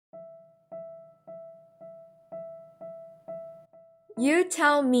You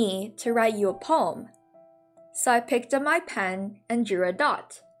tell me to write you a poem. So I picked up my pen and drew a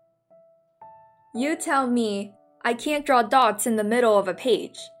dot. You tell me I can't draw dots in the middle of a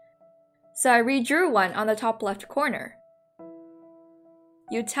page. So I redrew one on the top left corner.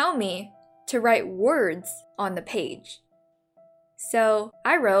 You tell me to write words on the page. So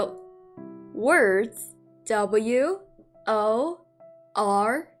I wrote words, W-O-R-D-S,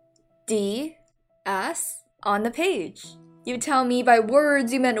 on the page. You tell me by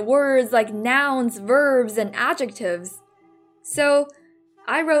words you meant words like nouns, verbs, and adjectives. So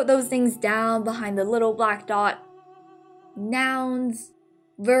I wrote those things down behind the little black dot. Nouns,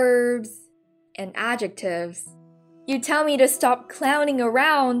 verbs, and adjectives. You tell me to stop clowning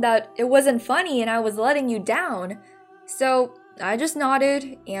around, that it wasn't funny and I was letting you down. So I just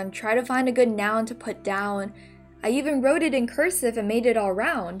nodded and tried to find a good noun to put down. I even wrote it in cursive and made it all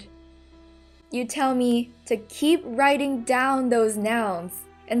round. You tell me to keep writing down those nouns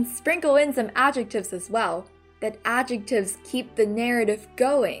and sprinkle in some adjectives as well, that adjectives keep the narrative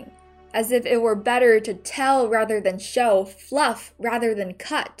going, as if it were better to tell rather than show, fluff rather than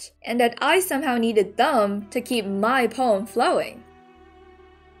cut, and that I somehow needed them to keep my poem flowing.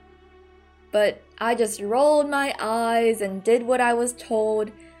 But I just rolled my eyes and did what I was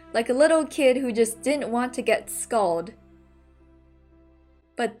told, like a little kid who just didn't want to get scolded.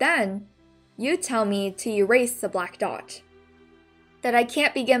 But then, you tell me to erase the black dot. That I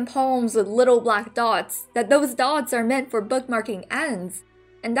can't begin poems with little black dots, that those dots are meant for bookmarking ends.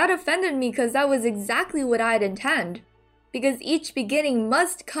 And that offended me because that was exactly what I'd intend. Because each beginning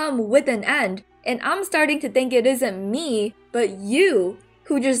must come with an end, and I'm starting to think it isn't me, but you,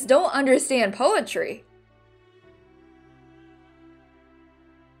 who just don't understand poetry.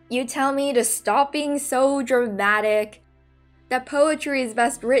 You tell me to stop being so dramatic, that poetry is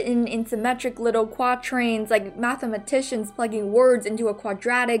best written in symmetric little quatrains like mathematicians plugging words into a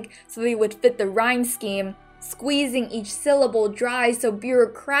quadratic so they would fit the rhyme scheme, squeezing each syllable dry so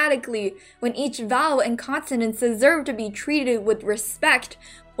bureaucratically when each vowel and consonant deserve to be treated with respect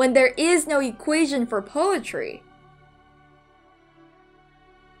when there is no equation for poetry.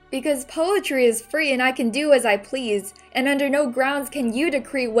 Because poetry is free and I can do as I please, and under no grounds can you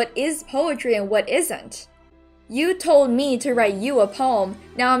decree what is poetry and what isn't. You told me to write you a poem,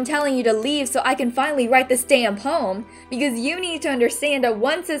 now I'm telling you to leave so I can finally write this damn poem, because you need to understand that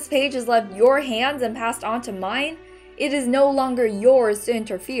once this page has left your hands and passed on to mine, it is no longer yours to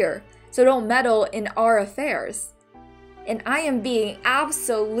interfere, so don't meddle in our affairs. And I am being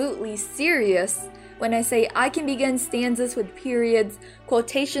absolutely serious when I say I can begin stanzas with periods,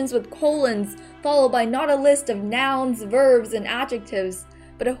 quotations with colons, followed by not a list of nouns, verbs, and adjectives,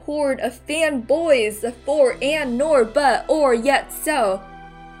 but a horde of fanboys, the for and nor but or yet so,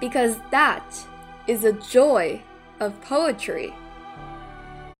 because that is the joy of poetry.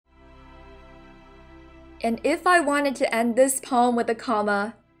 And if I wanted to end this poem with a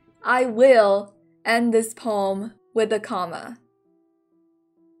comma, I will end this poem with a comma.